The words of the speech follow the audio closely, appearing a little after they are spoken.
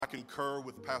concur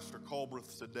with Pastor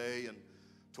Culbreth today, and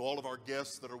to all of our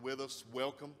guests that are with us,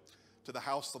 welcome to the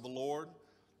house of the Lord.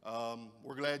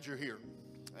 We're glad you're here.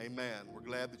 Amen. We're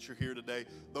glad that you're here today.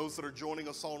 Those that are joining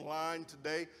us online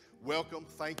today, welcome.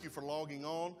 Thank you for logging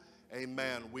on.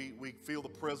 Amen. We feel the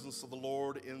presence of the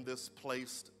Lord in this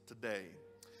place today.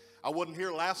 I wasn't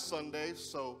here last Sunday,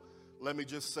 so let me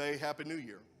just say Happy New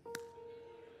Year.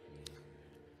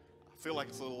 I feel like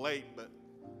it's a little late, but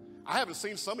I haven't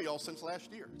seen some of y'all since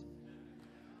last year.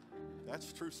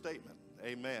 That's a true statement.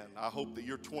 Amen. I hope that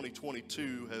your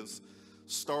 2022 has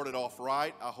started off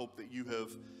right. I hope that you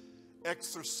have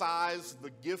exercised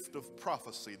the gift of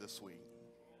prophecy this week.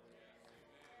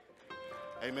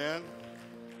 Amen.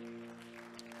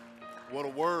 What a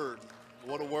word.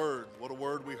 What a word. What a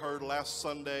word we heard last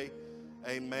Sunday.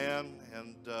 Amen.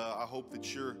 And I hope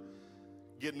that you're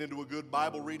getting into a good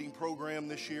Bible reading program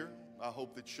this year. I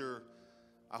hope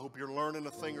you're learning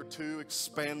a thing or two,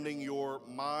 expanding your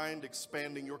mind,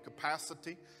 expanding your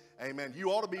capacity. Amen. You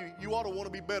ought to want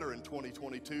to be better in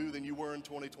 2022 than you were in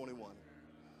 2021.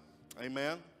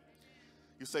 Amen.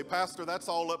 You say, Pastor, that's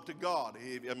all up to God.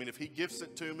 If He gifts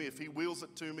it to me, if He wills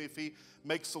it to me, if He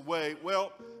makes a way,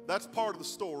 well, that's part of the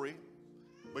story.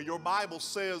 But your Bible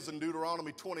says in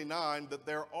Deuteronomy 29 that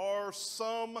there are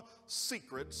some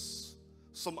secrets,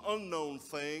 some unknown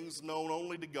things known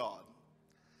only to God.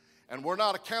 And we're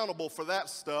not accountable for that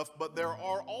stuff, but there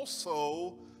are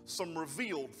also some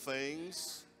revealed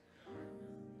things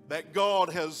that God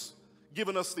has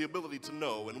given us the ability to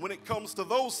know. And when it comes to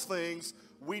those things,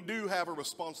 we do have a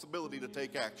responsibility to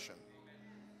take action.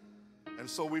 And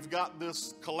so we've got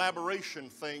this collaboration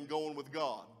thing going with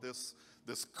God, this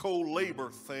co-labor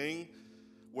thing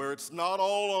where it's not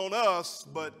all on us,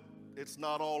 but it's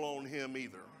not all on Him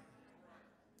either.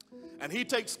 And He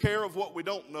takes care of what we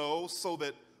don't know so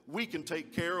that we can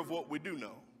take care of what we do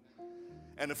know.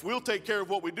 And if we'll take care of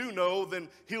what we do know, then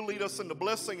He'll lead us into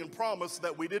blessing and promise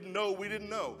that we didn't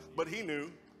know, but He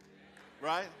knew,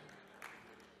 right?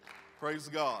 Praise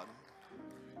God.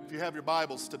 If you have your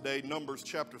Bibles today, Numbers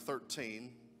chapter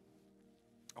 13,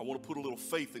 I want to put a little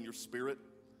faith in your spirit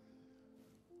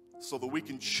so that we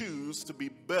can choose to be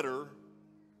better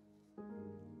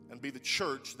and be the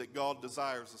church that God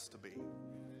desires us to be.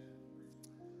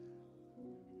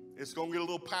 It's going to get a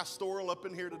little pastoral up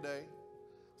in here today.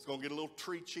 It's going to get a little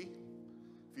treachy.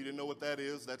 If you didn't know what that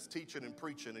is, that's teaching and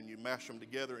preaching, and you mash them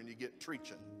together and you get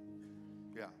treaching.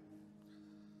 Yeah.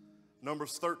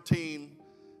 Numbers 13,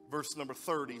 verse number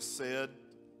 30 said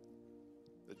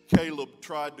that Caleb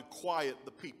tried to quiet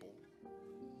the people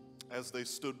as they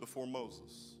stood before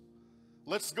Moses.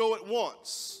 Let's go at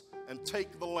once and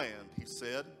take the land, he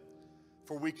said,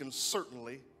 for we can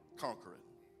certainly conquer it.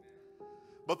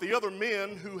 But the other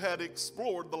men who had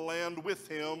explored the land with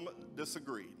him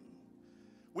disagreed.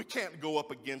 We can't go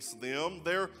up against them.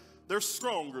 They're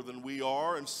stronger than we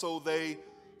are. And so they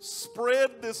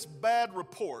spread this bad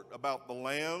report about the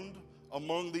land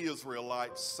among the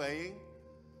Israelites, saying,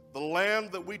 the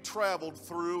land that we traveled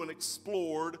through and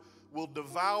explored will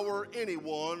devour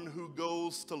anyone who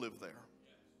goes to live there.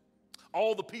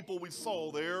 All the people we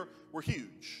saw there were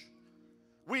huge.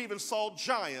 We even saw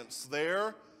giants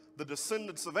there, the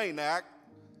descendants of Anak,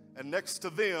 and next to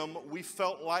them, we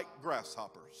felt like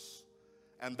grasshoppers.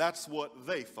 And that's what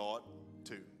they thought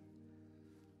too.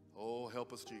 Oh,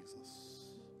 help us, Jesus.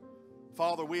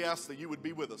 Father, we ask that you would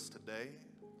be with us today.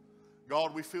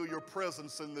 God, we feel your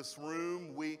presence in this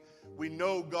room. We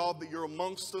know, God, that you're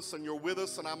amongst us and you're with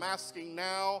us, and I'm asking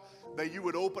now that you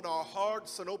would open our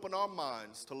hearts and open our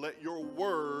minds to let your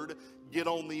word get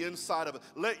on the inside of it.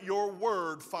 Let your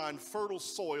word find fertile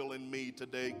soil in me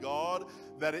today, God,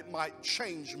 that it might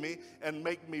change me and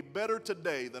make me better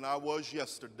today than I was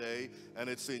yesterday. And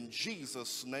it's in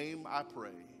Jesus' name I pray.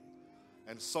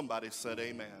 And somebody said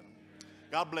amen.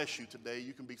 God bless you today.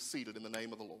 You can be seated in the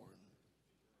name of the Lord.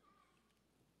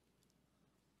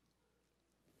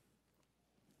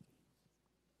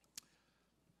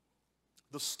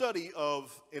 The study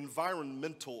of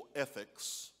environmental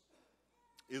ethics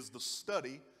is the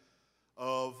study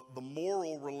of the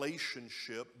moral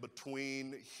relationship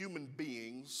between human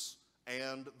beings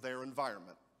and their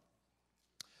environment.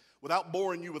 Without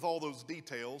boring you with all those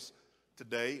details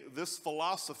today, this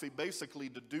philosophy basically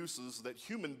deduces that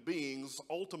human beings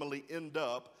ultimately end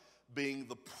up being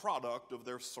the product of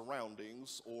their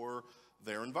surroundings or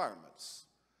their environments.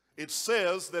 It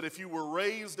says that if you were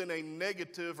raised in a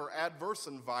negative or adverse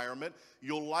environment,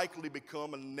 you'll likely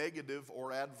become a negative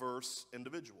or adverse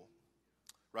individual,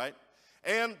 right?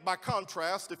 And by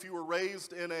contrast, if you were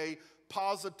raised in a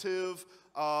positive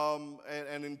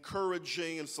and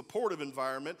encouraging and supportive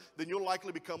environment, then you'll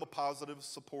likely become a positive,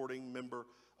 supporting member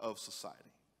of society.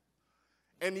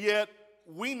 And yet,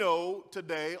 we know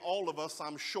today, all of us,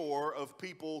 I'm sure, of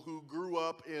people who grew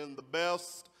up in the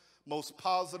best, most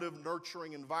positive,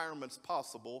 nurturing environments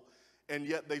possible, and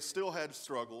yet they still had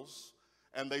struggles,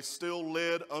 and they still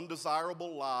led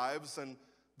undesirable lives, and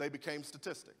they became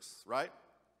statistics, right?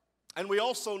 And we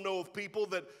also know of people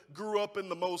that grew up in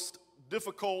the most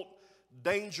difficult,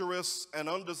 dangerous, and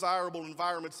undesirable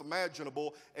environments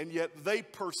imaginable, and yet they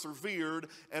persevered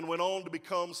and went on to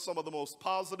become some of the most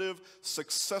positive,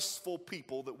 successful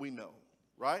people that we know,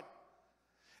 right?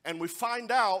 And we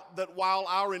find out that while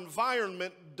our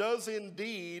environment does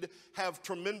indeed have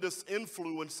tremendous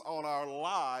influence on our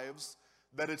lives,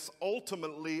 that it's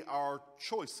ultimately our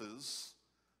choices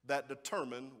that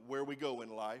determine where we go in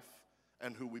life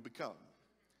and who we become.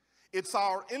 It's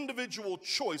our individual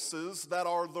choices that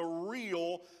are the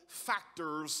real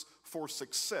factors for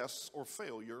success or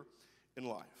failure in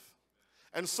life.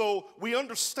 And so we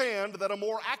understand that a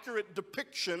more accurate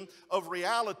depiction of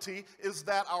reality is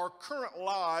that our current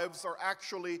lives are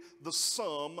actually the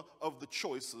sum of the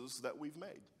choices that we've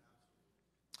made.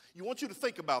 I want you to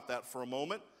think about that for a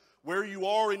moment. Where you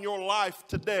are in your life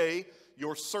today,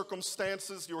 your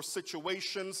circumstances, your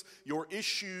situations, your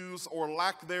issues or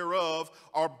lack thereof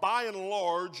are by and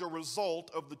large a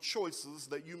result of the choices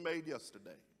that you made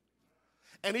yesterday.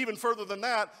 And even further than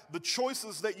that, the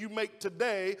choices that you make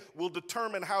today will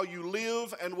determine how you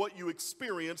live and what you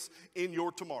experience in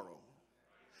your tomorrow.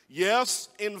 Yes,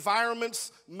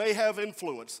 environments may have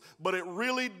influence, but it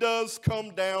really does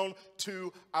come down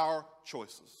to our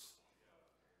choices.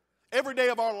 Every day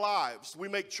of our lives, we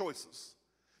make choices.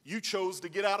 You chose to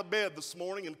get out of bed this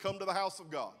morning and come to the house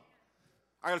of God.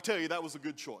 I got to tell you, that was a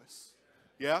good choice.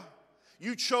 Yeah?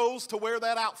 You chose to wear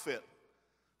that outfit.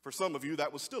 For some of you,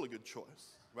 that was still a good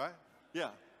choice, right? Yeah.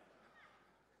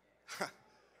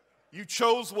 You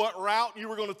chose what route you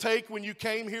were going to take when you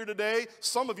came here today.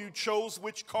 Some of you chose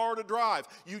which car to drive.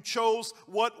 You chose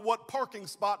what parking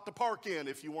spot to park in.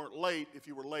 If you weren't late, if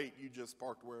you were late, you just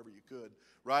parked wherever you could,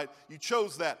 right? You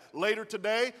chose that. Later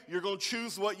today, you're going to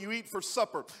choose what you eat for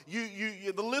supper.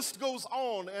 The list goes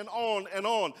on and on and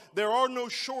on. There are no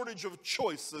shortage of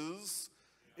choices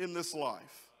in this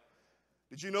life.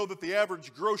 Did you know that the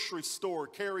average grocery store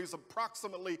carries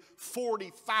approximately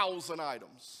 40,000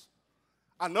 items?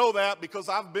 I know that because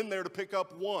I've been there to pick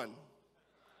up one.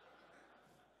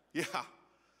 Yeah,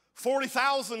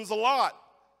 40,000 is a lot.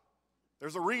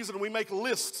 There's a reason we make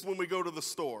lists when we go to the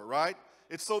store, right?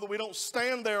 It's so that we don't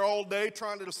stand there all day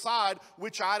trying to decide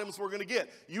which items we're going to get.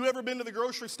 You ever been to the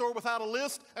grocery store without a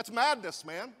list? That's madness,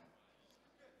 man.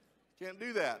 Can't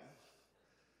do that.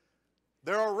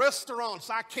 There are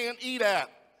restaurants I can't eat at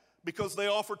because they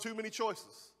offer too many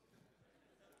choices.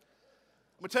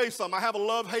 I'm going to tell you something. I have a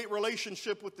love-hate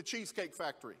relationship with the Cheesecake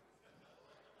Factory.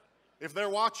 If they're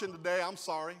watching today, I'm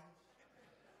sorry.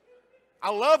 I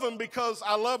love them because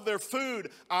I love their food.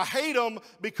 I hate them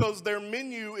because their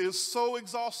menu is so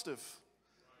exhaustive.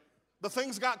 The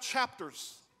thing's got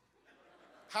chapters.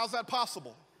 How's that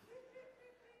possible?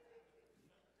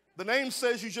 The name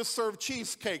says you just serve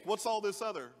cheesecake. What's all this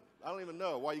other? I don't even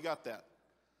know why you got that,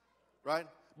 right?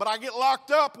 But I get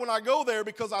locked up when I go there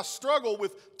because I struggle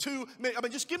with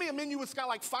just give me a menu that's got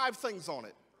like 5 things on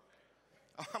it.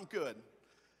 I'm good.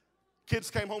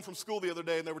 Kids came home from school the other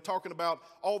day and they were talking about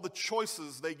all the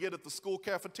choices they get at the school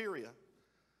cafeteria. Let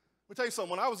me tell you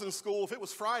something. When I was in school, if it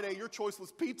was Friday, your choice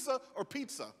was pizza or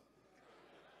pizza.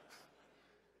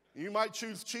 You might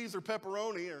choose cheese or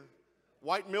pepperoni or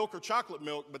white milk or chocolate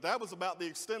milk, but that was about the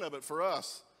extent of it for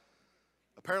us.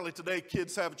 Apparently today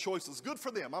kids have choices. Good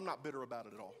for them. I'm not bitter about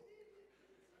it at all.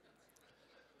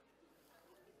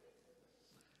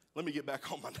 Let me get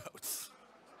back on my notes.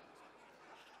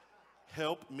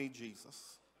 Help me,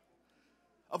 Jesus.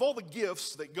 Of all the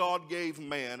gifts that God gave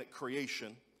man at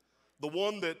creation, the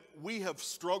one that we have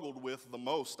struggled with the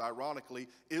most, ironically,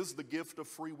 is the gift of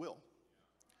free will.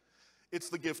 It's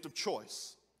the gift of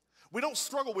choice. We don't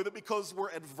struggle with it because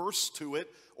we're adverse to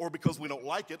it or because we don't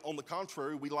like it. On the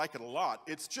contrary, we like it a lot.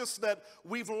 It's just that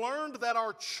we've learned that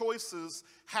our choices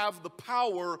have the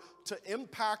power to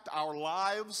impact our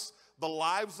lives, the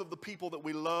lives of the people that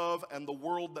we love, and the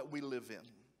world that we live in.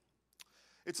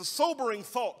 It's a sobering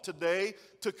thought today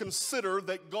to consider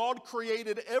that God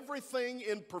created everything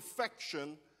in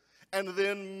perfection, and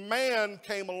then man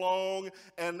came along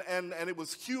and it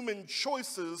was human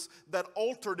choices that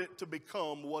altered it to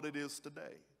become what it is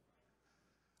today.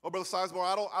 Oh, Brother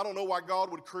Sizemore, I don't know why God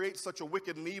would create such a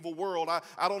wicked and evil world.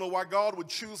 I don't know why God would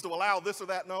choose to allow this or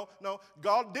that. No,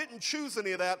 God didn't choose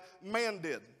any of that. Man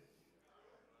did.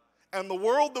 And the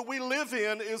world that we live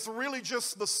in is really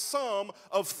just the sum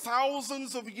of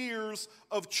thousands of years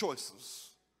of choices.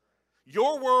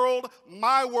 Your world,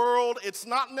 my world, it's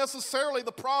not necessarily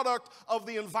the product of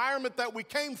the environment that we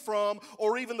came from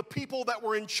or even the people that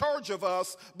were in charge of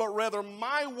us, but rather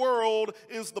my world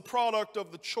is the product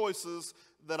of the choices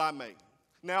that I make.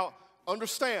 Now,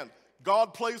 understand,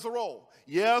 God plays a role.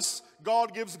 Yes,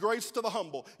 God gives grace to the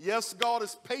humble. Yes, God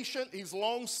is patient. He's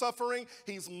long-suffering.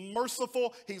 He's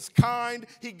merciful. He's kind.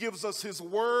 He gives us His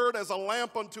word as a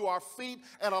lamp unto our feet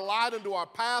and a light unto our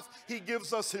path. He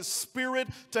gives us His Spirit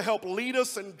to help lead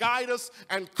us and guide us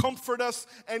and comfort us.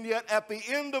 And yet at the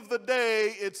end of the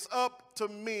day, it's up to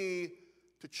me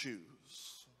to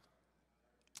choose.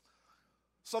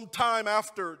 Sometime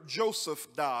after Joseph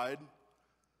died,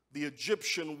 the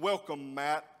Egyptian welcome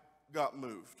mat got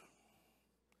moved.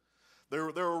 There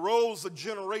arose a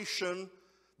generation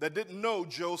that didn't know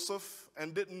Joseph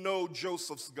and didn't know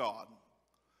Joseph's God.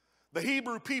 The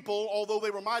Hebrew people, although they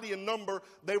were mighty in number,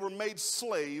 they were made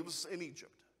slaves in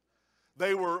Egypt.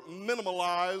 They were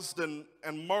minimalized and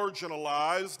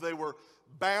marginalized. They were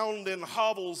bound in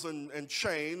hovels and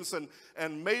chains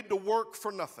and made to work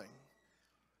for nothing.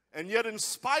 And yet, in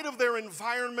spite of their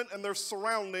environment and their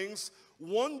surroundings,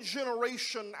 one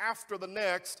generation after the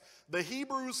next, the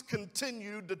Hebrews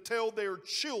continued to tell their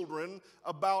children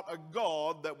about a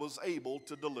God that was able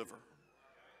to deliver.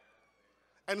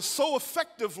 And so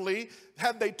effectively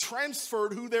had they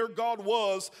transferred who their God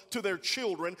was to their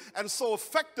children, and so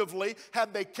effectively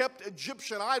had they kept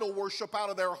Egyptian idol worship out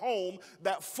of their home,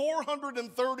 that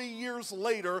 430 years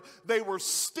later, they were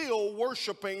still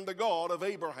worshiping the God of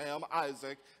Abraham,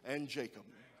 Isaac, and Jacob.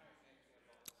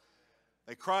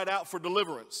 They cried out for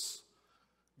deliverance.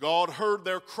 God heard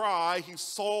their cry. He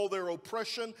saw their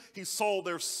oppression. He saw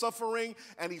their suffering.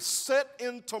 And He set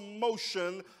into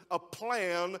motion a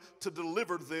plan to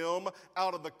deliver them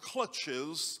out of the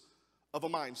clutches of a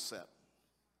mindset.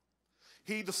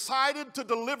 He decided to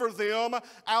deliver them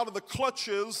out of the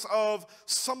clutches of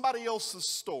somebody else's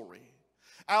story.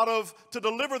 To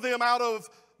deliver them out of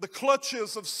the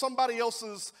clutches of somebody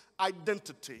else's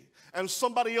identity and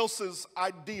somebody else's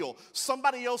ideal,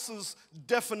 somebody else's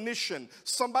definition,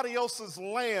 somebody else's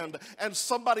land, and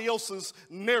somebody else's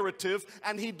narrative.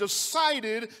 And He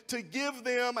decided to give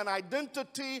them an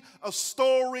identity, a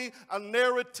story, a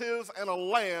narrative, and a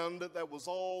land that was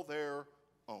all their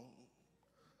own.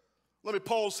 Let me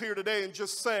pause here today and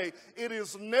just say, it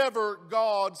is never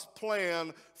God's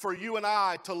plan for you and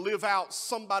I to live out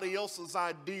somebody else's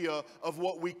idea of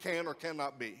what we can or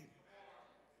cannot be.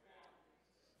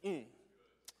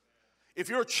 If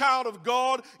you're a child of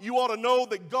God, you ought to know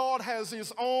that God has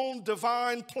His own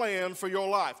divine plan for your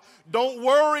life. Don't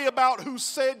worry about who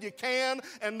said you can,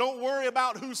 and don't worry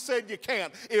about who said you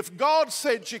can't. If God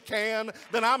said you can,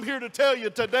 then I'm here to tell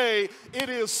you today, it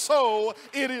is so,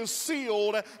 it is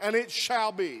sealed, and it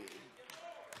shall be.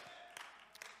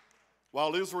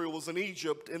 While Israel was in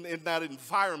Egypt, in that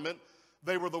environment,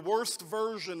 they were the worst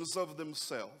versions of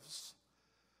themselves.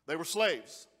 They were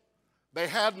slaves. They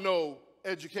had no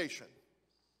education.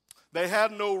 They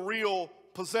had no real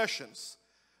possessions.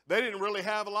 They didn't really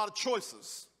have a lot of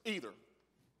choices either.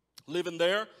 Living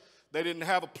there, they didn't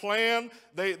have a plan.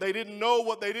 They didn't know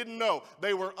what they didn't know.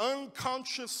 They were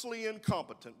unconsciously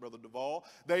incompetent, Brother Duvall.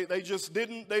 They just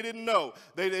didn't know.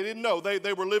 They didn't know.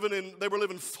 They were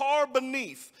living far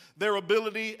beneath their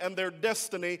ability and their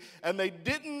destiny, and they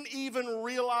didn't even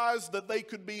realize that they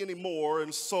could be any more.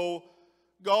 And so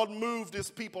God moved His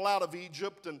people out of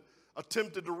Egypt and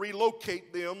attempted to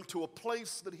relocate them to a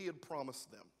place that He had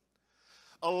promised them.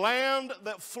 A land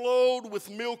that flowed with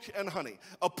milk and honey.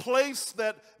 A place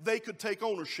that they could take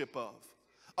ownership of.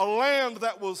 A land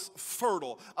that was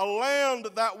fertile. A land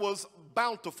that was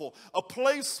bountiful. A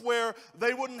place where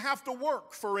they wouldn't have to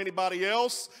work for anybody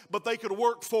else, but they could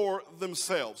work for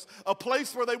themselves. A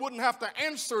place where they wouldn't have to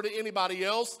answer to anybody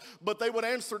else, but they would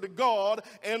answer to God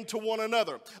and to one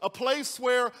another. A place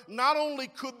where not only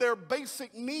could their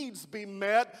basic needs be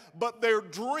met, but their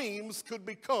dreams could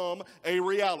become a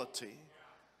reality.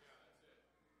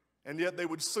 And yet they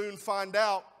would soon find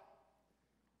out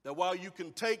that while you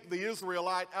can take the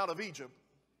Israelite out of Egypt,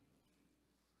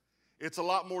 it's a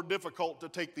lot more difficult to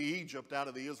take the Egypt out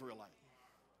of the Israelite.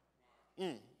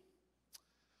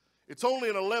 It's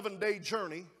only an 11-day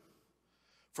journey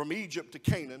from Egypt to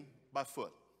Canaan by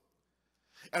foot.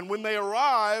 And when they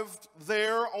arrived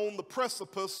there on the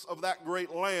precipice of that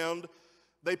great land,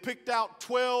 they picked out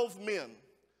 12 men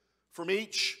from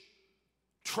each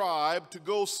tribe to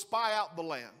go spy out the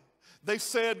land. They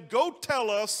said, go tell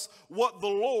us what the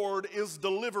Lord is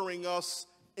delivering us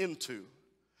into.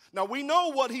 Now, we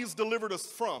know what he's delivered us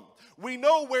from. We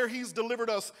know where he's delivered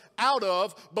us out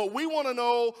of, but we want to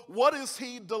know, what is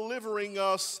he delivering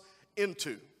us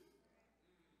into?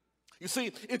 You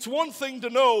see, it's one thing to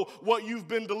know what you've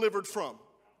been delivered from,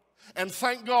 and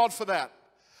thank God for that.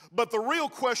 But the real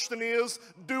question is,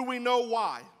 do we know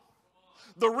why?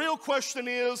 The real question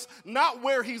is not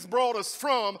where he's brought us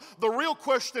from. The real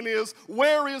question is,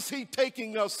 where is he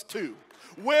taking us to?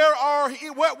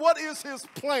 What is his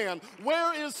plan?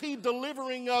 Where is he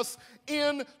delivering us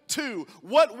into?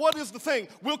 What is the thing?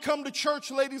 We'll come to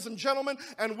church, ladies and gentlemen,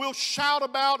 and we'll shout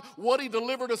about what he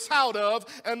delivered us out of,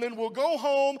 and then we'll go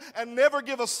home and never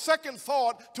give a second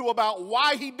thought to about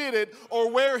why he did it or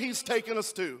where he's taken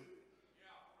us to.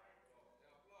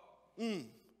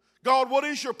 God, what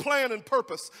is your plan and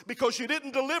purpose? Because you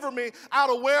didn't deliver me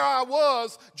out of where I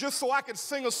was just so I could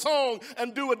sing a song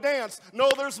and do a dance.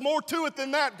 No, there's more to it than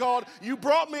that, God. You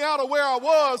brought me out of where I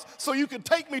was so you could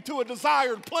take me to a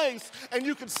desired place, and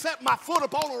you could set my foot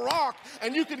upon a rock,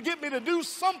 and you could get me to do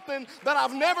something that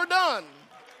I've never done.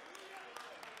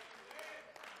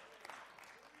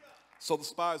 So the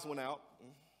spies went out.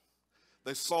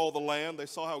 They saw the land. They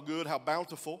saw how good, how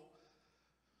bountiful.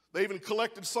 They even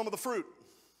collected some of the fruit.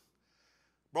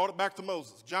 Brought it back to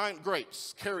Moses. Giant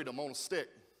grapes, carried them on a stick.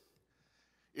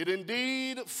 It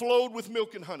indeed flowed with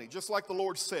milk and honey, just like the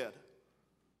Lord said.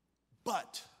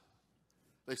 But,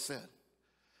 they said,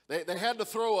 they had to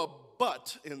throw a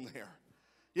but in there.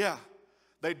 Yeah,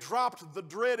 they dropped the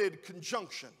dreaded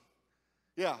conjunction.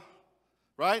 Yeah,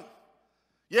 right?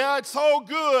 Yeah, it's all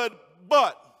good,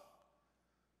 but.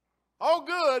 All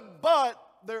good, but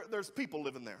there's people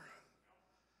living there.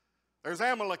 There's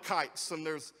Amalekites, and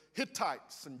there's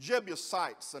Hittites, and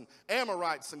Jebusites, and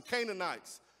Amorites, and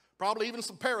Canaanites. Probably even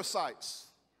some parasites.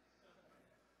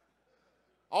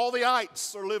 All the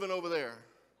ites are living over there.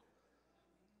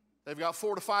 They've got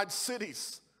fortified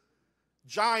cities,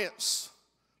 giants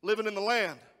living in the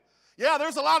land. Yeah,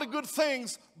 there's a lot of good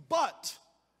things, but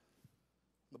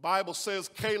the Bible says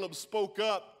Caleb spoke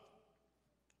up.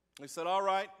 He said, all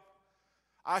right,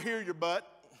 I hear your but.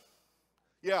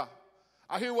 Yeah,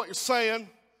 I hear what you're saying.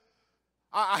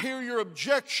 I hear your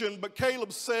objection, but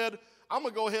Caleb said, I'm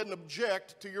going to go ahead and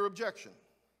object to your objection.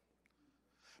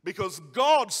 Because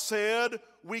God said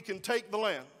we can take the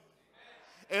land.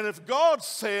 And if God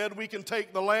said we can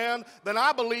take the land, then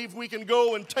I believe we can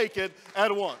go and take it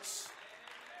at once.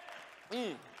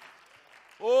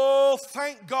 Oh,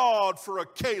 thank God for a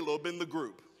Caleb in the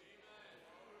group.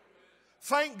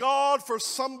 Thank God for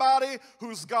somebody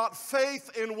who's got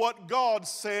faith in what God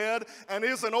said and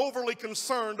isn't overly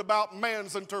concerned about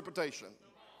man's interpretation.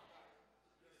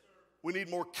 We need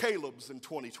more Calebs in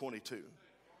 2022.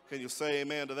 Can you say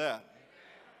amen to that?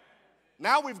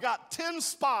 Now we've got 10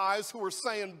 spies who are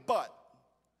saying but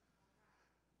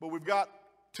we've got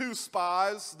 2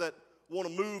 spies that want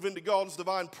to move into God's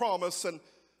divine promise, and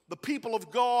the people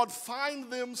of God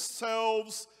find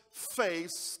themselves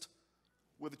faced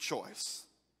with a choice.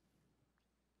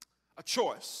 A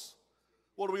choice.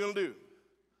 What are we going to do?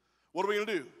 What are we going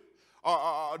to do?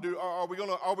 Are we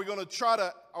going to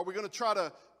try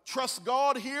to trust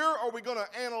God here, or are we going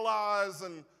to analyze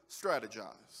and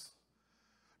strategize?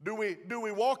 Do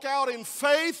we walk out in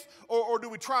faith, or do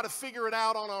we try to figure it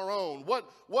out on our own?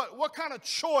 What kind of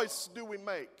choice do we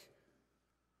make?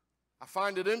 I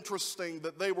find it interesting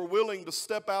that they were willing to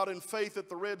step out in faith at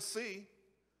the Red Sea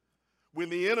when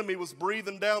the enemy was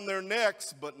breathing down their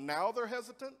necks, but now they're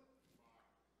hesitant.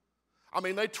 I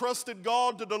mean, they trusted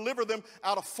God to deliver them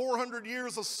out of 400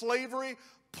 years of slavery,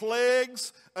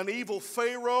 plagues, an evil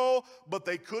Pharaoh, but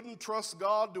they couldn't trust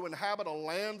God to inhabit a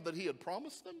land that he had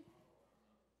promised them.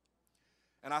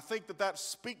 And I think that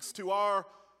speaks to our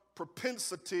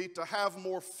propensity to have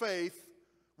more faith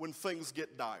when things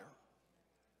get dire.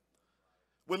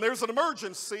 When there's an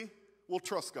emergency, we'll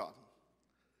trust God.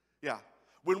 Yeah.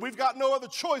 When we've got no other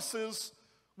choices,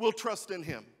 we'll trust in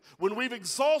him. When we've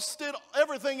exhausted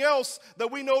everything else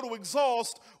that we know to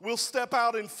exhaust, we'll step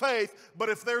out in faith. But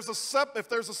if there's a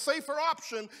safer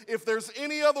option, if there's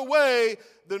any other way,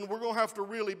 then we're going to have to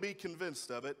really be convinced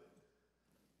of it.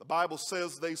 The Bible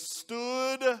says they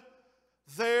stood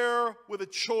there with a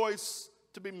choice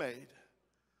to be made.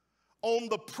 On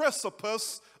the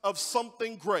precipice of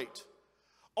something great.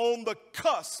 On the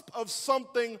cusp of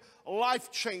something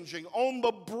life-changing, on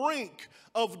the brink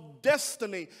of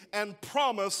destiny and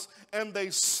promise, and they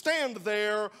stand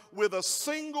there with a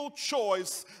single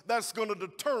choice that's going to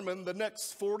determine the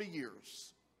next 40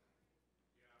 years.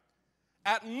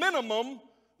 At minimum,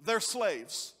 they're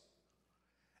slaves.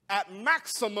 At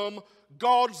maximum,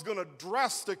 God's going to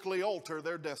drastically alter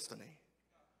their destiny.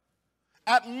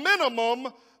 At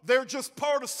minimum, they're just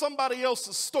part of somebody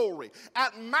else's story.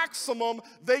 At maximum,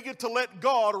 they get to let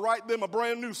God write them a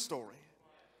brand new story.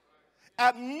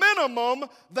 At minimum,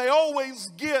 they always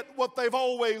get what they've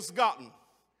always gotten.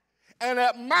 And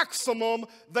at maximum,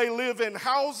 they live in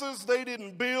houses they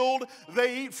didn't build,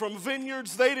 they eat from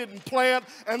vineyards they didn't plant,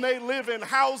 and they live in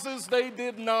houses they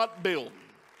did not build.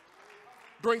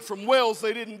 Drink from wells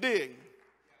they didn't dig.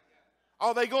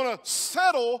 Are they going to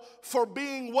settle for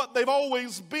being what they've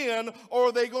always been, or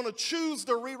are they going to choose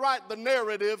to rewrite the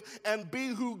narrative and be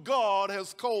who God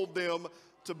has called them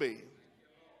to be?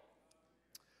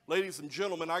 Ladies and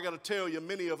gentlemen, I got to tell you,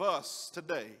 many of us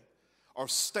today are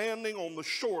standing on the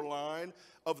shoreline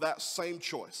of that same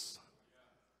choice.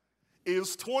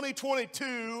 Is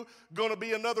 2022 going to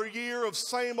be another year of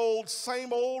same old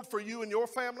for you and your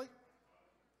family?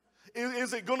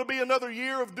 Is it going to be another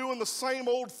year of doing the same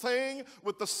old thing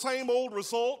with the same old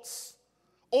results?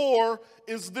 Or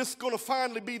is this going to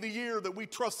finally be the year that we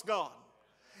trust God?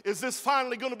 Is this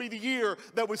finally going to be the year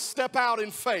that we step out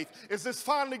in faith? Is this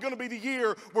finally going to be the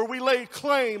year where we lay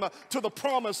claim to the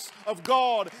promise of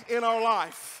God in our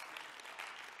life?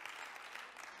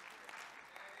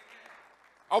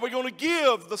 Are we going to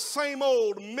give the same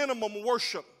old minimum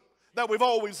worship that we've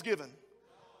always given?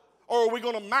 Or are we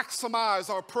going to maximize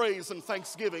our praise and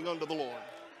thanksgiving unto the Lord?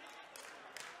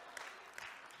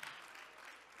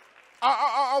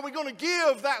 Are we going to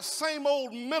give that same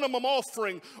old minimum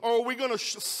offering, or are we going to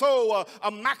sow a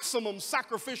maximum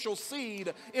sacrificial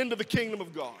seed into the kingdom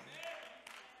of God?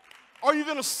 Are you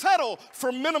going to settle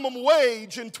for minimum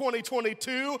wage in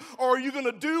 2022, or are you going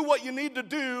to do what you need to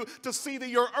do to see that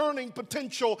your earning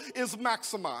potential is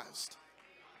maximized?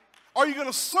 Are you going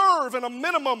to serve in a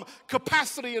minimum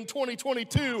capacity in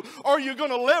 2022? Or are you going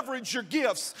to leverage your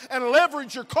gifts and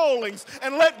leverage your callings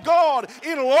and let God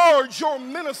enlarge your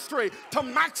ministry to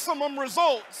maximum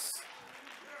results?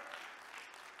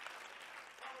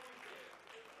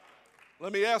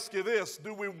 Let me ask you this.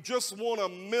 Do we just want a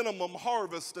minimum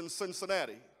harvest in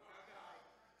Cincinnati?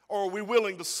 Or are we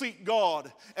willing to seek God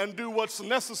and do what's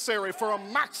necessary for a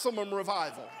maximum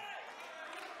revival?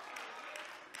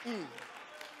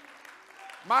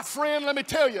 My friend, let me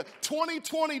tell you,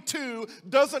 2022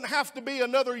 doesn't have to be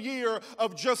another year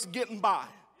of just getting by.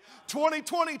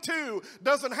 2022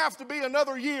 doesn't have to be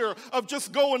another year of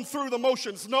just going through the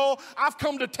motions. No, I've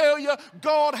come to tell you,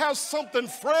 God has something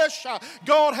fresh.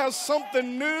 God has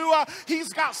something new.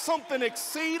 He's got something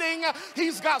exceeding.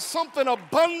 He's got something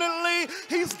abundantly.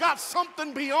 He's got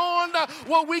something beyond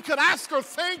what we could ask or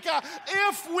think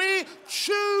if we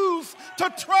choose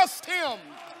to trust Him.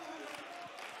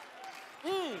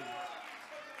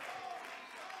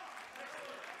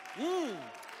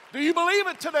 Do you believe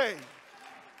it today?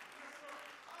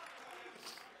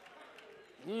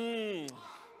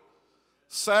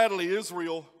 Sadly,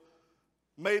 Israel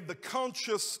made the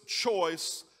conscious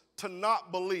choice to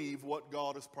not believe what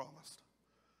God has promised.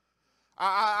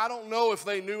 I don't know if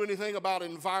they knew anything about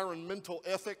environmental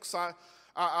ethics,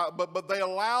 but they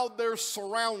allowed their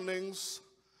surroundings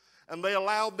and they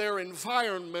allowed their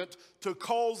environment to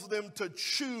cause them to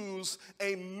choose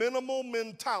a minimal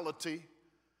mentality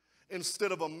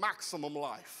instead of a maximum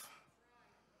life.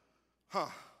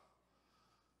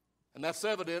 And that's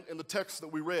evident in the text that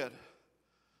we read.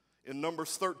 In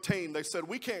Numbers 13, they said,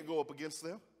 we can't go up against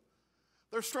them.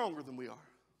 They're stronger than we are.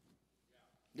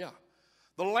 Yeah.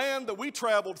 The land that we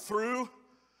traveled through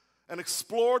and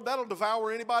explored, that'll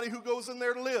devour anybody who goes in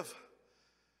there to live.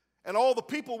 And all the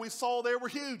people we saw there were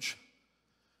huge.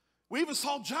 We even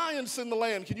saw giants in the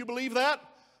land. Can you believe that?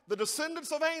 The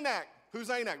descendants of Anak. Who's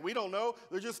Anak? We don't know.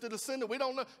 They're just a descendant. We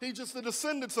don't know. He's just the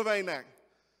descendants of Anak.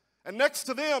 And next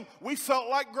to them, we felt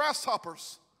like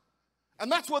grasshoppers.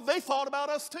 And that's what they thought about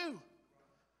us too.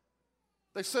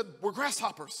 They said, we're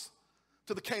grasshoppers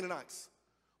to the Canaanites.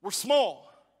 We're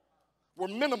small. We're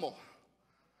minimal.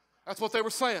 That's what they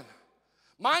were saying.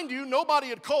 Mind you, nobody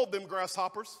had called them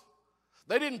grasshoppers.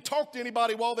 They didn't talk to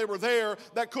anybody while they were there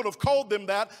that could have called them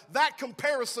that. That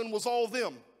comparison was all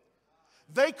them.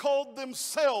 They called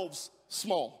themselves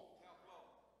small.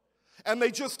 And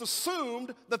they just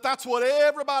assumed that that's what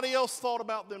everybody else thought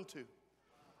about them too.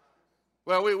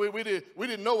 Well, we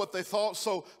didn't know what they thought,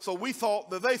 so we thought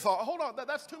that they thought. Hold on,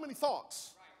 that's too many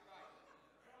thoughts.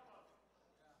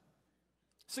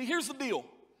 See, here's the deal.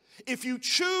 If you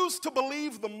choose to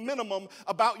believe the minimum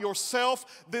about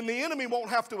yourself, then the enemy won't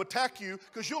have to attack you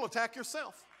because you'll attack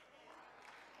yourself.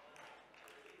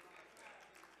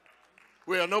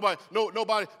 Well,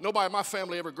 nobody in my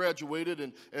family ever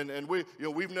graduated, and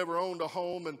we've never owned a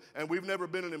home, and we've never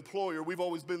been an employer. We've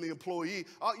always been the employee.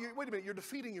 Wait a minute, you're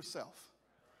defeating yourself.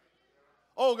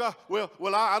 Oh, God,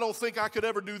 well, I don't think I could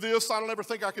ever do this. I don't ever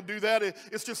think I could do that.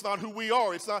 It's just not who we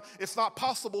are. It's not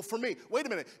possible for me. Wait a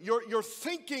minute, you're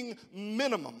thinking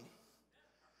minimum.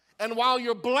 And while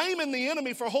you're blaming the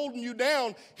enemy for holding you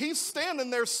down, he's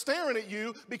standing there staring at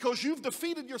you because you've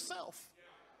defeated yourself.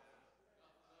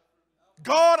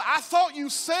 God, I thought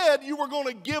you said you were going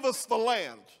to give us the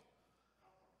land.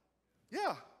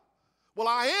 Yeah. Well,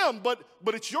 I am, but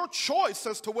it's your choice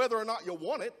as to whether or not you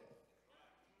want it.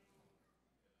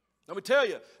 Let me tell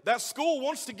you, that school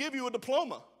wants to give you a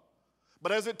diploma.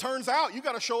 But as it turns out, you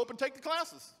got to show up and take the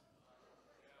classes.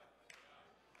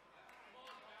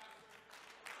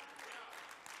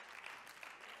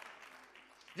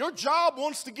 Your job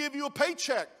wants to give you a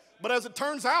paycheck. But as it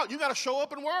turns out, you got to show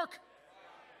up and work.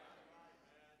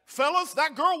 Fellas,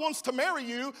 that girl wants to marry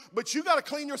you, but you got to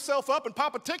clean yourself up and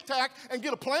pop a Tic Tac and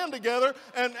get a plan together.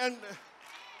 And I'm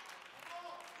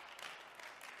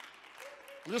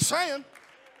just saying.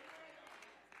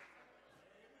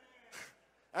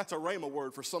 That's a rhema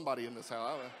word for somebody in this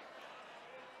house.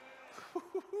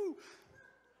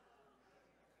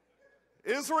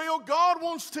 Israel, God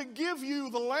wants to give you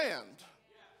the land.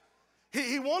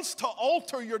 He wants to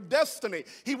alter your destiny.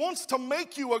 He wants to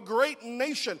make you a great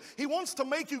nation. He wants to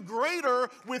make you greater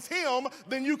with him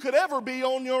than you could ever be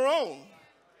on your own.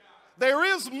 There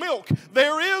is milk.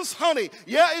 There is honey.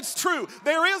 Yeah, it's true.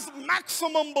 There is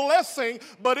maximum blessing.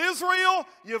 But Israel,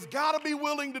 you've got to be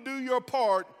willing to do your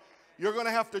part. You're going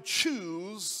to have to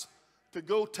choose to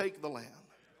go take the land.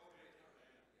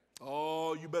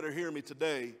 Oh, you better hear me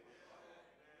today.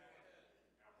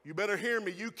 You better hear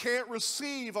me. You can't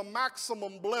receive a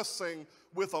maximum blessing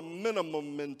with a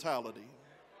minimum mentality.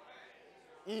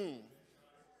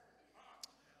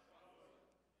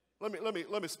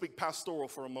 Let me speak pastoral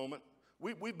for a moment.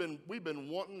 We've been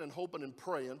wanting and hoping and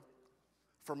praying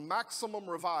for maximum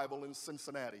revival in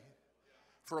Cincinnati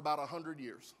for about 100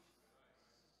 years.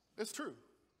 It's true.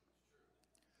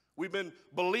 We've been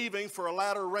believing for a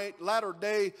latter rain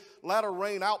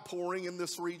outpouring in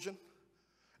this region.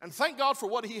 And thank God for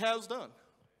what he has done.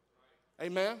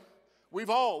 Amen.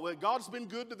 God's been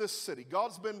good to this city.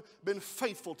 God's been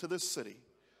faithful to this city.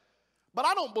 But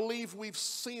I don't believe we've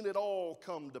seen it all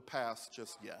come to pass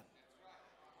just yet.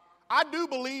 I do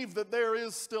believe that there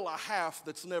is still a half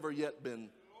that's never yet been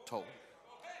told.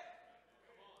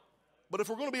 But if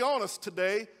we're going to be honest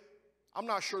today, I'm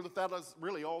not sure that is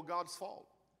really all God's fault.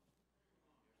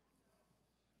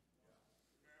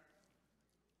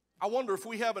 I wonder if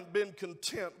we haven't been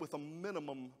content with a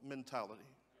minimum mentality.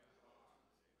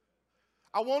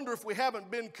 I wonder if we haven't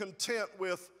been content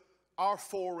with our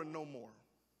four and no more.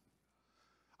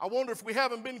 I wonder if we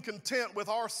haven't been content with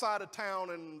our side of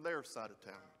town and their side of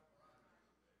town.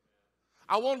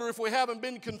 I wonder if we haven't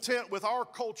been content with our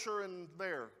culture and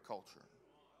their culture.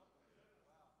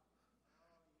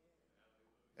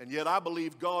 And yet I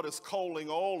believe God is calling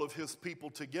all of his people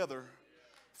together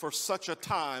for such a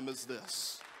time as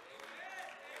this.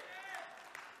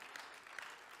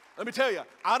 Let me tell you,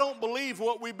 I don't believe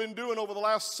what we've been doing over the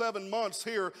last 7 months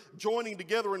here, joining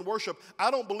together in worship,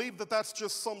 I don't believe that that's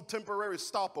just some temporary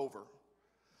stopover.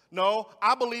 No,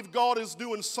 I believe God is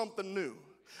doing something new.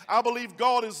 I believe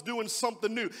God is doing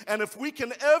something new. And if we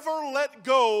can ever let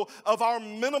go of our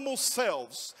minimal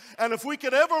selves, and if we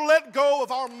could ever let go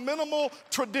of our minimal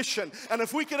tradition, and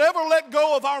if we could ever let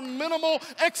go of our minimal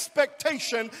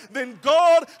expectation, then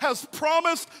God has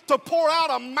promised to pour out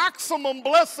a maximum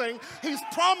blessing. He's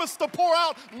promised to pour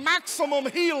out maximum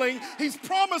healing. He's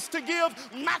promised to give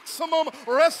maximum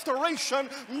restoration,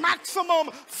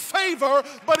 maximum favor,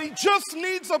 but he just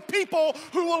needs a people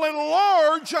who will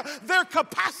enlarge their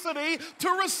capacity to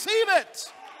receive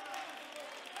it.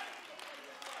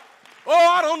 Oh,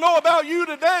 I don't know about you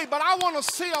today, but I want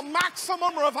to see a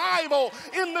maximum revival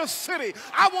in this city.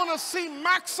 I want to see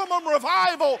maximum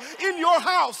revival in your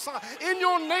house, in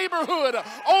your neighborhood,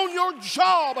 on your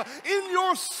job, in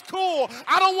your school.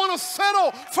 I don't want to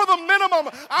settle for the minimum.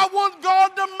 I want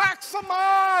God to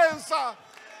maximize.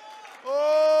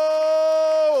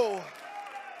 Oh,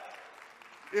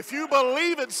 if you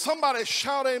believe it, somebody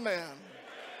shout amen.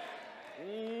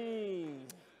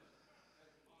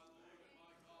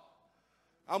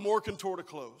 I'm working toward a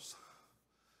close.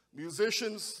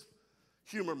 Musicians,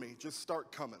 humor me. Just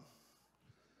start coming.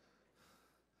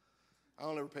 I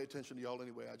don't ever pay attention to y'all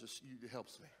anyway. It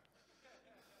helps me.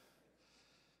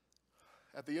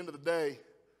 At the end of the day,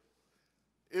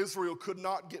 Israel could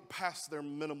not get past their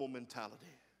minimal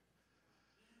mentality.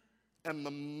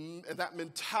 And that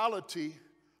mentality,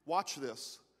 watch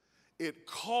this, it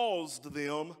caused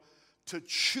them to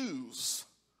choose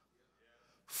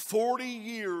 40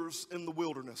 years in the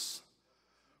wilderness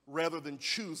rather than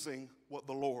choosing what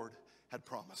the Lord had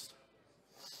promised.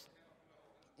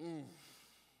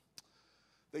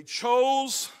 They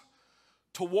chose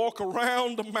to walk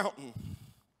around a mountain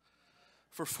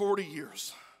for 40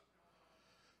 years.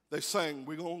 They sang,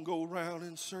 we're going to go around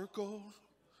in circles.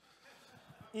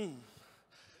 Boom,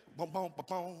 boom, boom,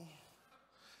 boom.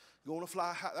 Going to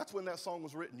fly high. That's when that song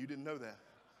was written. You didn't know that.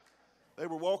 They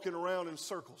were walking around in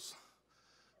circles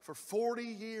for 40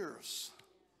 years.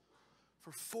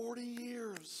 For 40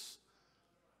 years.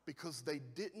 Because they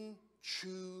didn't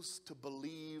choose to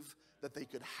believe that they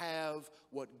could have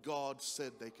what God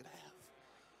said they could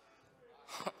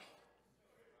have.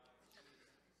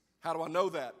 How do I know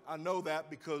that? I know that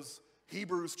because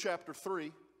Hebrews chapter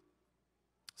 3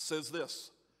 says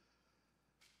this.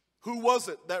 Who was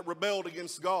it that rebelled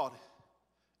against God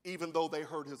even though they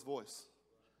heard his voice?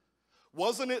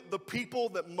 Wasn't it the people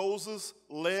that Moses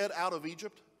led out of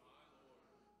Egypt?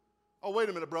 Oh, wait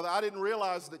a minute, brother. I didn't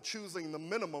realize that choosing the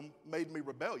minimum made me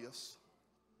rebellious.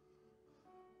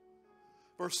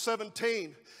 Verse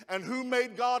 17, and who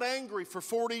made God angry for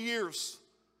 40 years?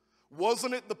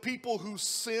 Wasn't it the people who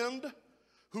sinned,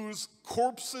 whose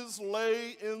corpses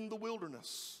lay in the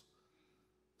wilderness?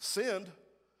 Sinned?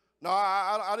 No,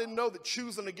 I didn't know that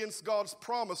choosing against God's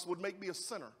promise would make me a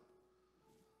sinner.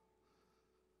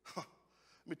 Let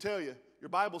me tell you, your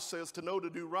Bible says to know to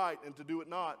do right and to do it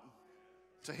not.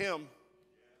 To him.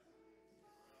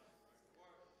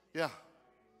 Yeah.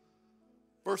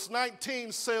 Verse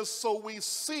 19 says, so we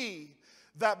see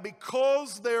that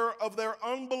because of their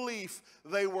unbelief,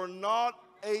 they were not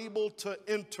able to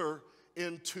enter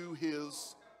into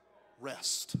his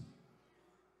rest.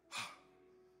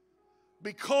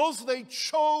 Because they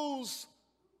chose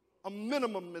a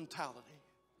minimum mentality.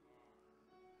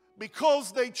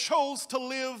 Because they chose to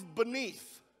live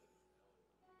beneath.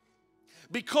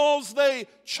 Because they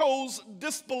chose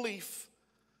disbelief,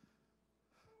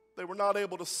 they were not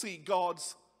able to see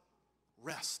God's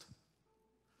rest.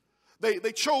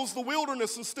 They chose the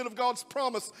wilderness instead of God's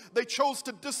promise. They chose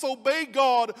to disobey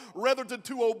God rather than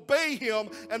to obey him.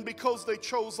 And because they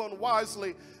chose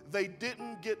unwisely, they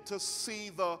didn't get to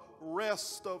see the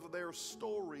rest of their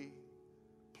story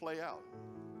play out.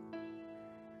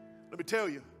 Let me tell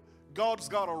you, God's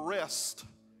got a rest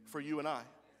for you and I.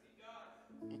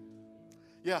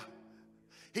 Yeah,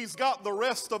 he's got the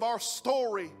rest of our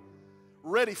story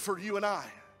ready for you and I.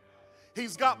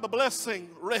 He's got the blessing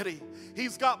ready.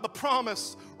 He's got the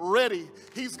promise ready.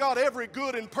 He's got every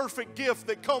good and perfect gift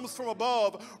that comes from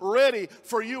above ready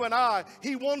for you and I.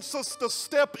 He wants us to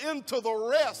step into the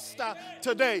rest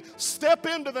today. Step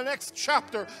into the next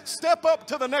chapter. Step up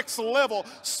to the next level.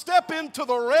 Step into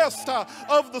the rest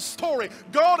of the story.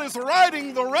 God is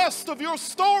writing the rest of your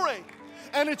story.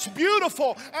 And it's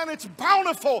beautiful, and it's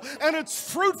bountiful, and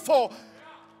it's fruitful.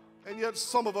 And yet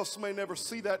some of us may never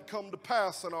see that come to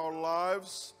pass in our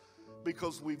lives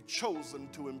because we've chosen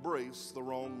to embrace the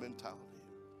wrong mentality.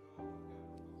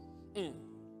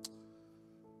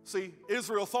 See,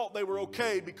 Israel thought they were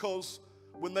okay because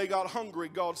when they got hungry,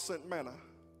 God sent manna.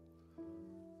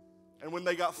 And when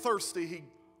they got thirsty, he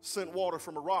sent water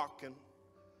from a rock. And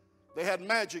they had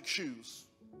magic shoes,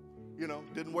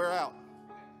 didn't wear out.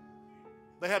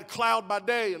 They had cloud by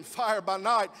day and fire by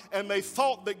night, and they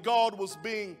thought that God was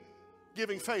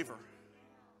giving favor.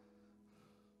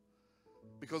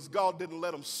 Because God didn't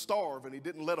let them starve and he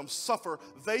didn't let them suffer.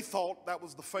 They thought that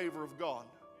was the favor of God.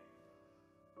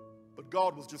 But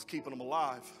God was just keeping them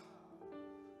alive.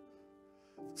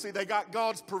 See, they got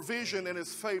God's provision and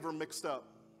his favor mixed up.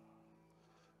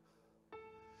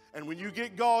 And when you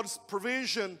get God's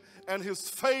provision and his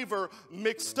favor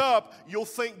mixed up, you'll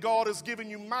think God is giving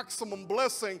you maximum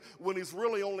blessing when he's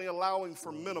really only allowing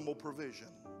for minimal provision.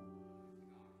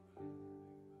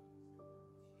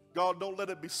 God, don't let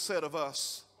it be said of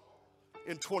us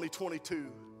in 2022.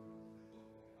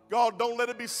 God, don't let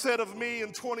it be said of me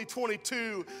in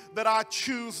 2022 that I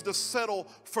choose to settle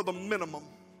for the minimum.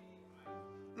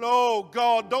 No,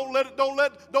 God, don't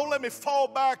let me fall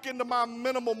back into my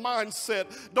minimal mindset.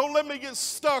 Don't let me get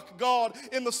stuck, God,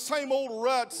 in the same old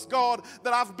ruts, God,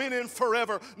 that I've been in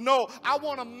forever. No, I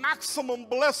want a maximum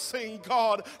blessing,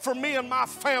 God, for me and my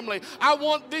family. I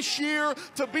want this year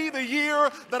to be the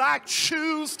year that I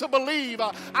choose to believe.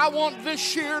 I want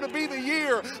this year to be the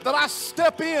year that I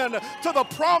step in to the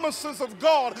promises of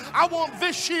God. I want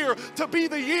this year to be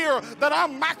the year that I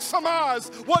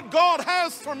maximize what God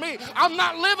has for me. I'm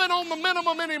not living living on the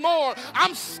minimum anymore.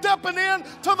 I'm stepping in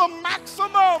to the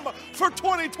maximum for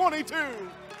 2022.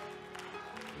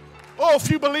 Oh, if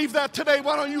you believe that today,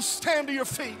 why don't you stand to your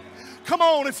feet? Come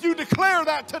on, if you declare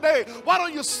that today, why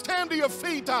don't you stand to your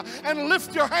feet and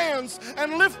lift your hands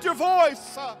and lift your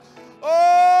voice?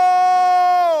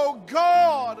 Oh,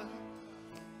 God.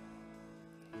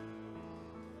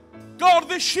 God,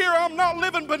 this year I'm not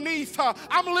living beneath,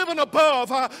 I'm living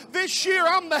above. This year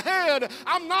I'm the head,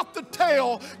 I'm not the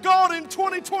tail. God, in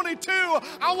 2022,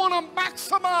 I want to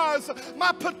maximize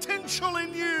my potential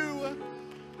in you.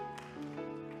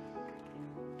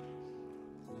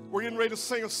 We're getting ready to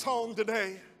sing a song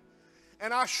today.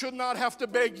 And I should not have to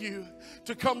beg you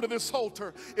to come to this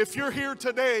altar. If you're here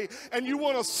today and you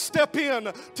want to step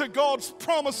in to God's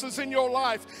promises in your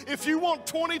life, if you want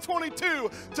 2022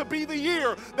 to be the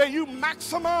year that you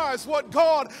maximize what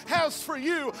God has for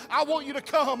you, I want you to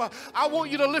come. I want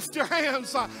you to lift your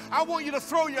hands. I want you to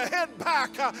throw your head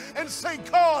back and say,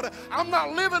 God, I'm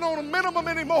not living on a minimum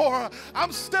anymore.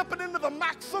 I'm stepping into the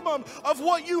maximum of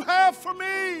what you have for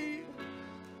me.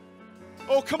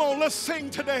 Oh, come on, let's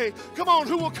sing today. Come on,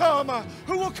 who will come?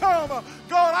 Who will come?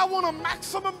 God, I want a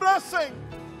maximum blessing.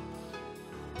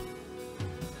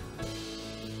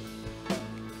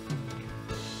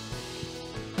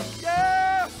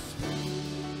 Yes.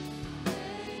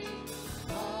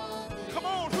 Come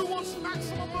on, who wants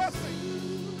maximum blessing?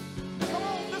 Come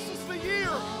on, this is the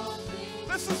year.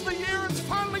 This is the year it's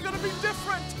finally going to be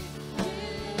different.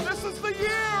 This is the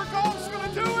year God's going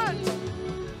to do it.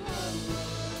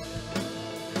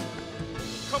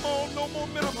 Come on, no more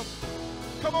minimum.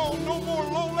 Come on, no more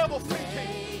low-level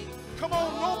thinking. Come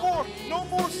on, no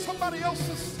more somebody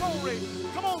else's story.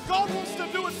 Come on, God wants to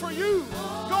do it for you.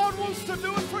 God wants to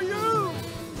do it for you.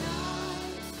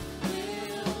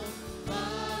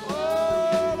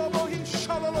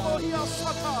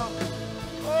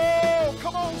 Oh,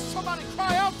 come on, somebody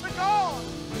cry out to God.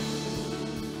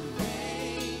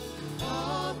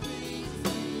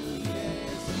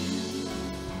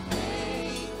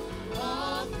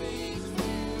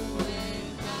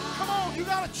 You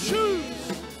got to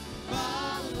choose.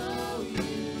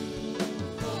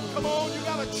 Come on, you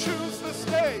got to choose this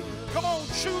day. Come on,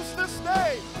 choose this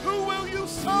day. Who will you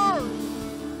serve?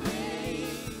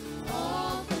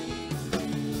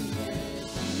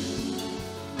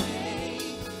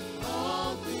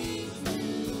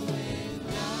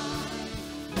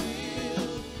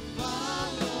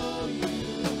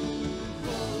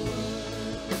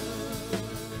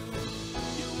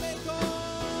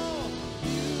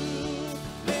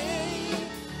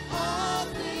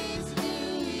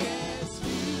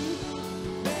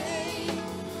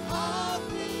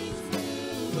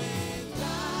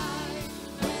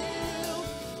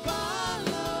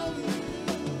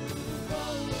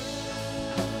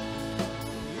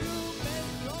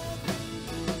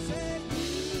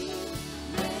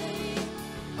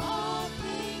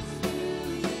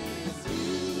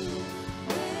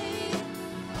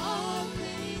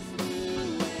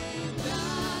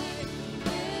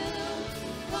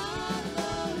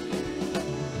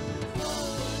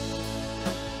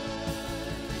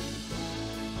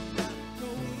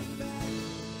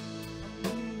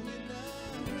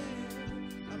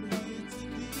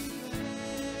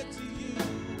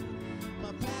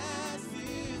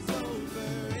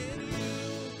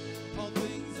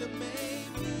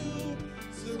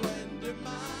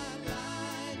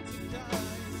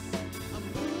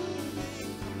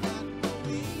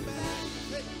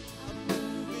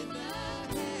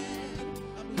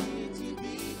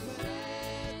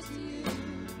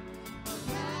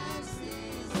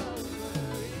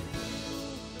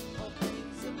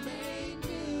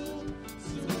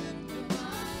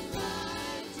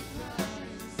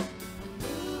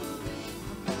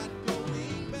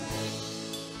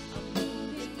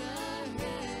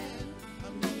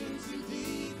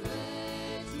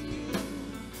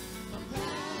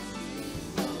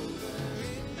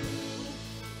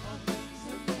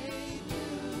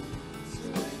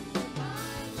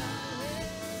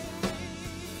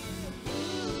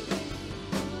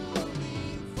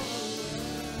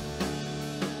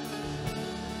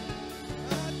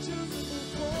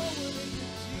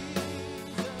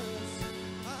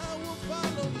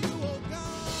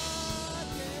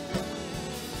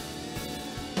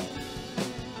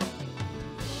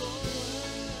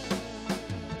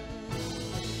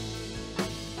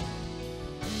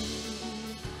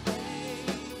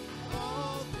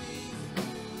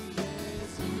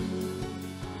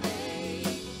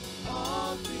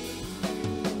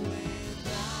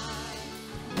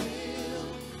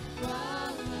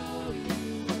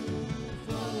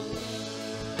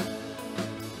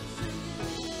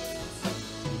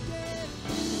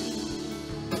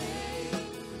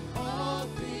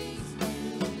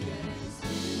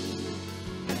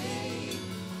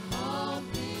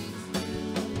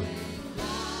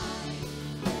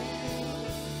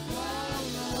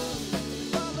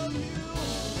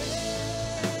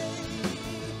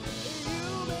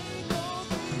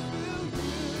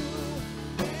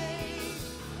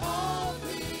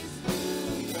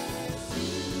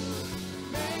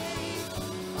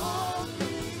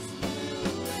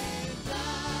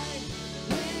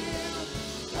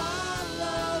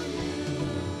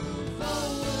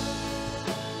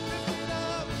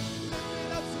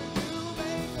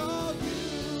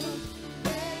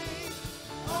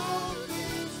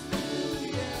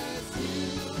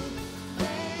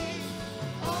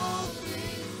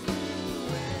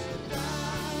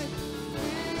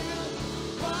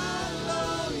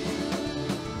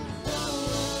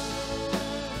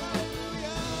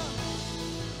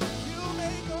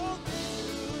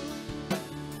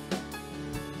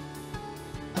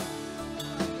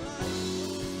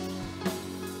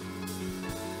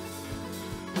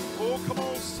 Oh, come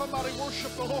on, somebody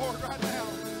worship the Lord right now.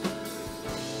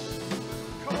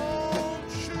 Come on,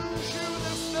 choose you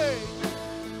this day.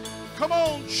 Come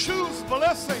on, choose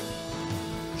blessing.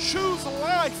 Choose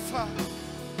life.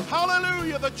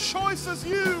 Hallelujah. The choice is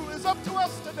you. It's up to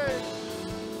us today.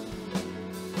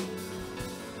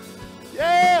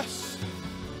 Yes.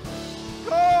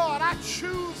 God, I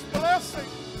choose blessing.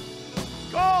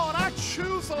 God, I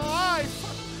choose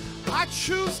life. I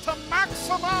choose to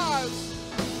maximize.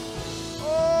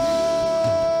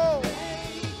 Oh,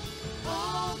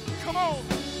 come on.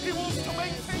 He wants to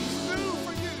make things new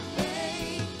for you.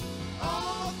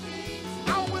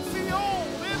 Out with the old,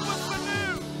 in with the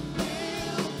new.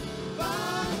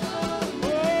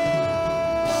 Oh,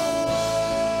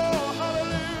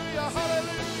 hallelujah,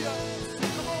 hallelujah.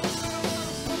 Come on,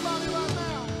 somebody right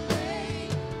now.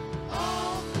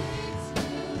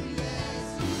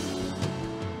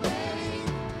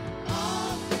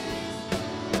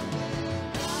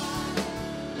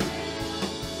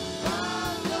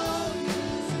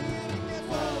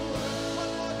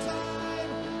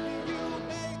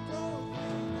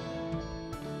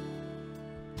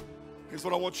 Here's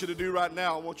what I want you to do right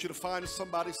now. I want you to find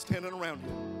somebody standing around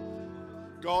you.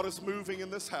 God is moving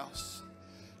in this house.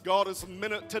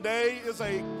 Today is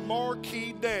a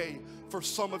marquee day for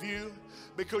some of you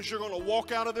because you're going to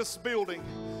walk out of this building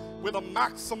with a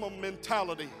maximum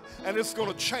mentality, and it's going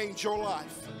to change your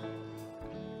life.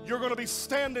 You're going to be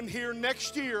standing here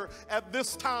next year at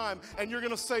this time, and you're going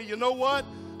to say, you know what?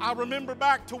 I remember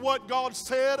back to what God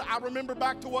said. I remember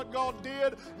back to what God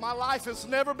did. My life has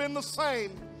never been the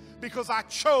same because I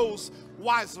chose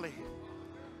wisely.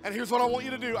 And here's what I want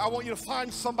you to do. I want you to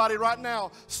find somebody right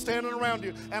now standing around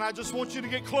you, and I just want you to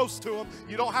get close to them.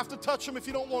 You don't have to touch them if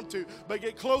you don't want to, but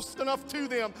get close enough to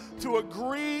them to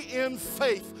agree in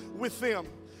faith with them.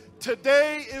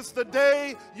 Today is the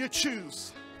day you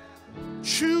choose.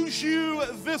 Choose you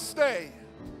this day.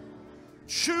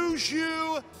 Choose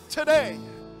you today.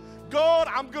 God,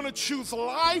 I'm going to choose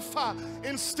life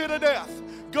instead of death.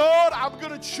 God, I'm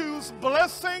going to choose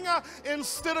blessing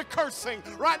instead of cursing.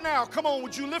 Right now, come on,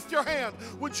 would you lift your hand?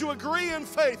 Would you agree in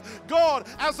faith? God,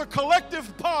 as a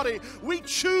collective body, we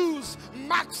choose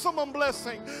maximum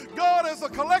blessing. God, as a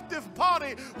collective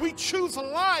body, we choose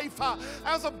life.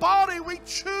 As a body, we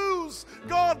choose,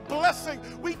 God, blessing.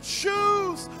 We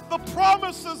choose the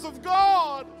promises of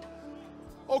God.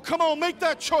 Oh, come on, make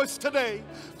that choice today.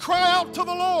 Cry out to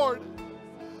the Lord.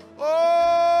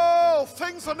 Oh,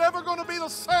 things are never going to be the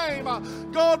same,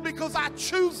 God, because I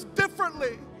choose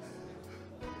differently.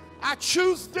 I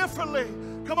choose differently.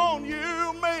 Come on,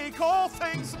 you make all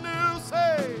things new.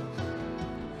 Say,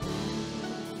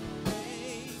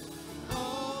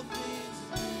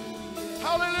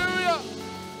 hallelujah.